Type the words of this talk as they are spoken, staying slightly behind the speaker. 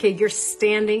Okay, you're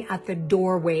standing at the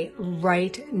doorway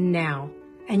right now,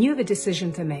 and you have a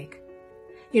decision to make.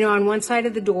 You know, on one side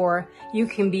of the door, you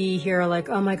can be here like,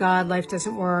 oh my God, life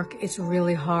doesn't work. It's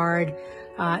really hard.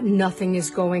 Nothing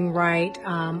is going right.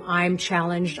 I'm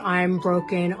challenged. I'm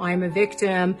broken. I'm a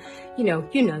victim. You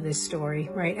know this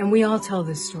story, right? And we all tell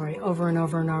this story over and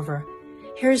over and over.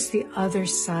 Here's the other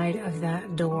side of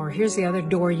that door. Here's the other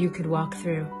door you could walk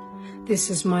through.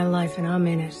 This is my life and I'm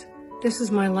in it. This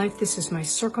is my life. This is my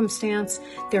circumstance.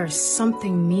 There is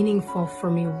something meaningful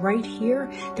for me right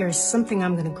here. There is something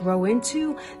I'm going to grow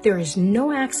into. There is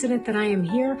no accident that I am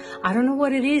here. I don't know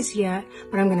what it is yet,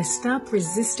 but I'm going to stop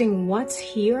resisting what's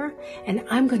here, and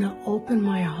I'm going to open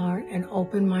my heart and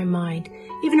open my mind,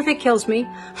 even if it kills me,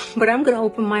 but I'm going to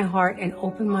open my heart and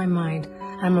open my mind.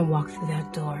 I'm going to walk through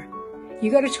that door. You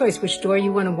got a choice which door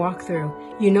you want to walk through.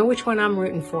 You know which one I'm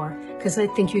rooting for, because I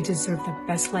think you deserve the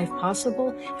best life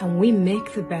possible, and we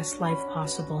make the best life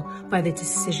possible by the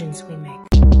decisions we make.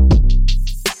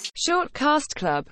 Shortcast Club.